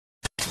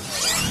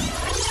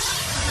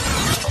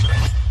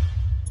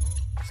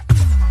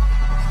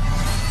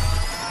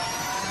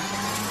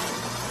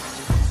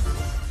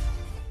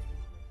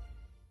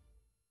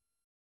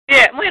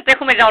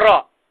যাওঁ ৰ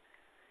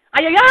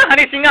আয়া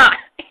হানি সিঙা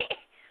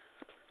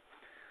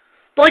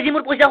তই যি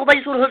মোৰ পইচা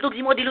খুবাই চুৰ হ'ল তোক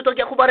যি মই দিলো তই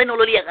কিয় খুবাৰে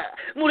নললি একা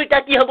মোৰ এতিয়া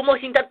কি হ'ব মই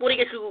চিন্তাত পৰি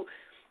গৈছো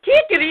কি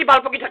তিৰি বাল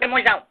পকি থাকে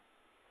মই যাওঁ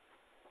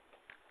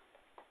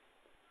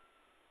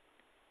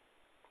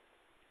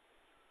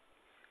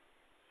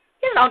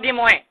যাওঁ দি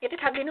মই এতে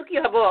থাকিনো কি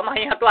হ'ব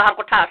মাহীহঁতো অহাৰ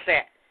কথা আছে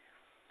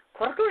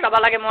ঘৰতো যাব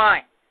লাগে মই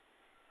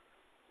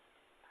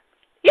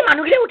এই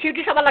মানুহগিলে উঠি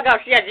উঠি চাব লগা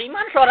হৈছে আজি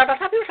ইমান চহৰা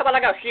তথাপিও চাব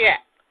লগা হৈছে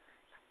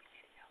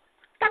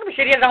তাক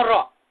বিচাৰিয়ে যাওঁ ৰ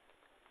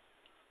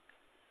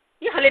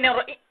ই খালি নে ৰ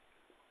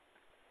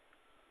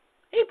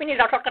এই পিনি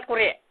যাওঁ চৰ্টকাট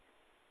কৰে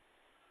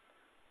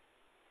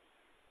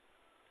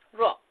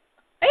ৰ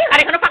এই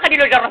গাড়ীখনো ফাঁকা দি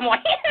লৈ যাওঁ ৰ মই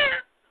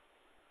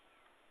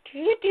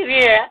তিৰি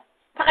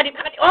ফাঁকা দি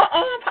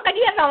ফাঁকা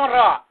দিয়ে যাওঁ ৰ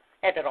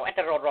এতে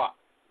ৰ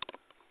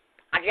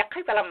আজি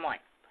খাই পেলাম মই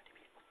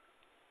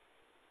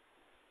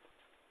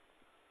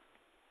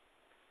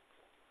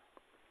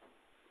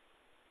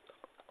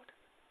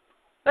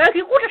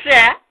কি ক'ত আছে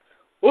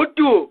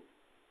অটো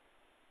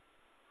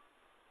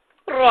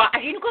ৰ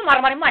আজি এনেকুৱা মাৰ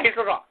মাৰি মই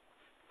আহিছো ৰ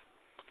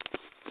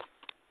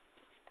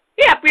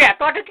পিয়া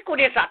তই কি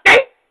কৰি আছা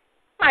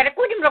মাৰে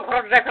কৈ দিম ৰ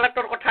ঘৰত যাই পেলাই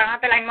তোৰ কথা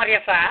তই লাইন মাৰি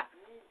আছা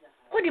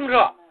কৈ দিম ৰ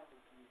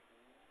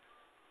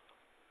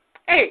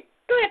এই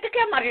তই এতে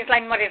কিয়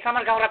লাইন মাৰি আছা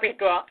আমাৰ গাঁৱৰ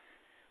পেহটো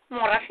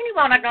মৰা চিনি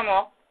পাওঁ না তই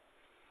মোক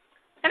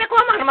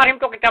এনেকুৱা মাৰ মাৰিম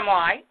তোক এতিয়া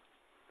মই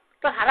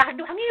তই হাৰা হাত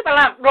ভাঙি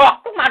পেলাম ৰ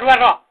তোক মাৰোৱা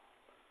ৰ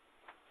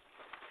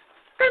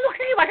তই মোক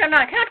চিনি পাইছা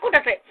না সিহঁত ক'ত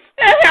আছে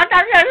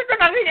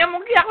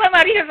মোক কি আকৌ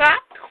মাৰি আছা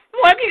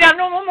মই কি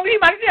জানো মোক কি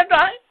মাৰিছে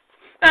তই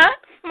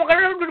মোক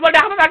আৰু দুৰ্বল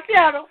দেখাব মাৰিছে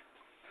আৰু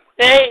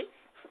এই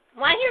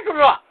মই আহি আছো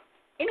ৰ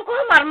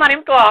এনেকুৱা মাৰ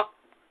মাৰিম তোক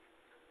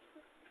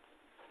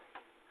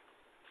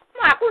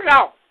মই আকৌ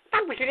যাওঁ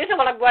তাক বিচাৰি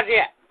চাব লাগিব আজি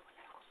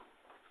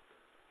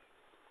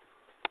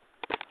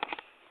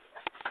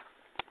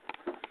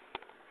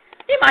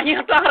এই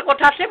মাহীহঁতো অহাৰ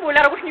কথা আছে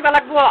ব্ৰইলাৰকো চিনিব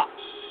লাগিব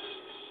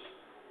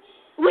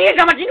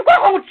আমাৰ যেনেকুৱা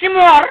খং উঠছে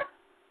মোৰ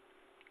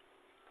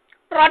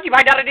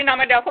ডিভাইডাৰেদি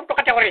নামে দেওঁ খুব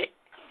টকাতে কৰে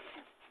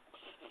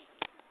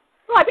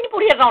আপুনি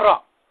পঢ়িয়ে যাওঁ ৰ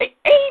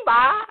এই বা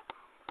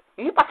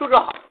এই পাছো ৰ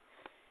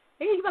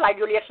এই কিবা লাইট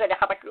জ্বলি আছে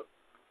দেখা পাইছিলো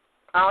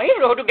এই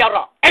ৰহটো দিওঁ ৰ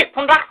এই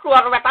ফোন ৰাখছো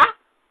আৰু এটা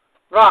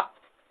ৰ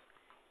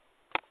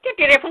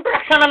ফোনটো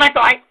ৰাখছা না নাই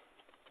তই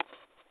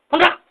ফোন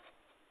ৰাখ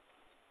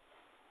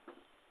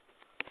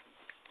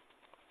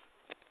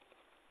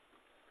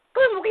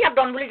তই মোক ইয়াত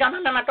দন বুলি জানা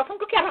না তই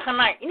ফোনটো কিয় ৰাখা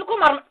নাই এনেকুৱা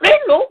মাৰ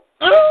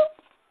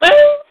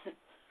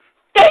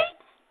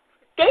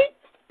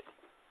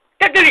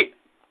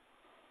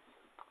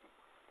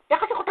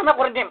কথা মই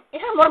কৰি দিম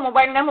মোৰ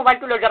মোবাইল নাই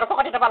মোবাইলটো লৈ যা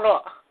ফকাত এটা পালো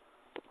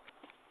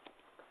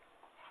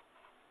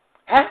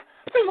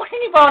তুই মোক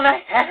চিনি পাৱ নাই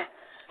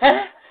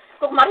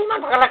তোক মাৰি ইমান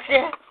ভাগা লাগছে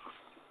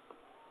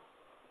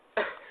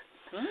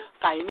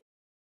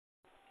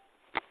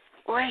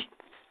ঐ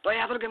তই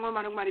হাতৰ গেঙৰ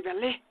মানুহক মাৰি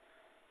পেলালি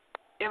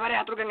এবাৰে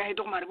হাতৰ গেঙে আহি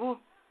তোক মাৰিব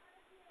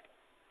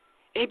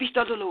এই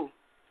পিষ্টলটো লো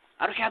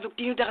আৰু সিহঁতক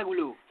তিনিওটাকে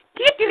গুলো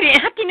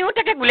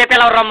তিনিওটাকে গুলে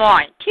পেলাও ৰ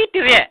মই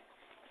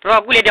ৰ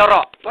গুলে দেও ৰ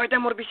তই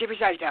এতিয়া মোৰ পিছে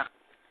পিছে আহি থাক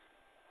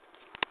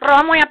ৰ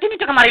মই ইয়াত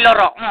তিনিটাকে মাৰি ল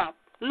ৰ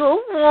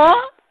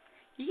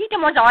এতিয়া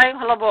মই যাৱাই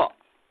ভাল হ'ব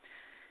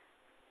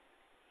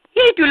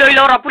এইটো লৈ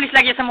ল ৰ পুলিচ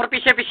লাগি আছে মোৰ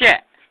পিছে পিছে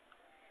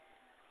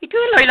এইটো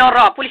লৈ ল ৰ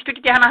পুলিচটো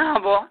তেতিয়া নাহা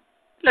হ'ব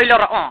লৈ ল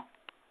ৰ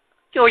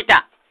চৈতা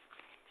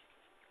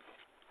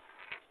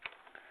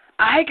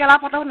আহে কেলা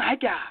পতাও নাই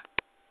কিয়া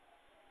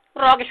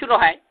ৰ কিছু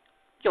ৰহাই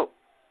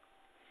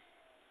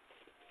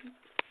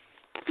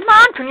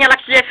ইমান ধুনীয়া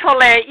লাগছে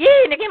চলে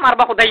এনেকে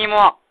মাৰবা সদায়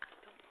মোক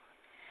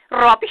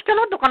ৰ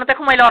পিষ্টলৰ দোকানতে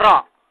সোমাই ল ৰ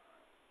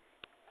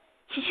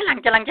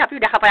লাংকে লাংকে আপি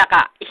দেখা পাই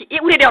আকা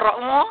উৰে দে ৰ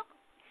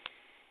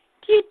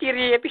কি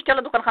তিৰি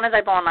পিষ্টলৰ দোকানখনে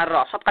যাই পাওঁ নাই ৰ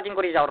চব কাটিং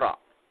কৰি যাওঁ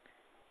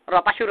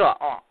ৰ পাইছো ৰ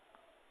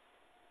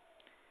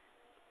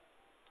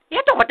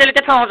এইটো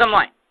হোটেলতে থওঁ যে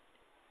মই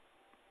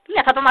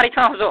লেঠাটো মাৰি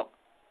থওঁ যো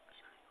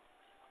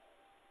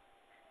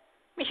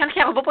মিছন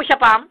শেষ হ'ব পইচা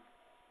পাম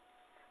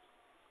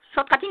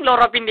চব কাটিং ল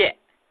ৰ পিন্ধে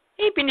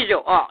এই পিন্ধি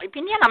যাওঁ এই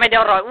পিন্ধিয়ে নামাই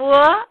দেওঁ ৰ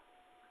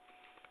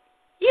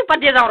বাদ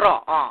দিয়ে যাওঁ ৰ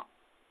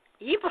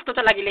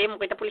বস্তুটো লাগিলে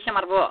মোক এতিয়া পুলিচে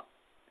মাৰিব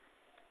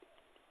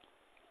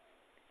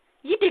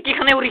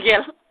টিকিখনে উৰি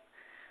গেল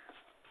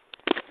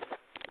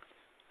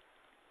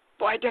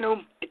তই এতিয়া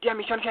এতিয়া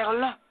মিছন শেষ হ'ল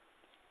না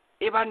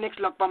এইবাৰ নেক্সট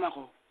লগ পাম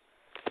আকৌ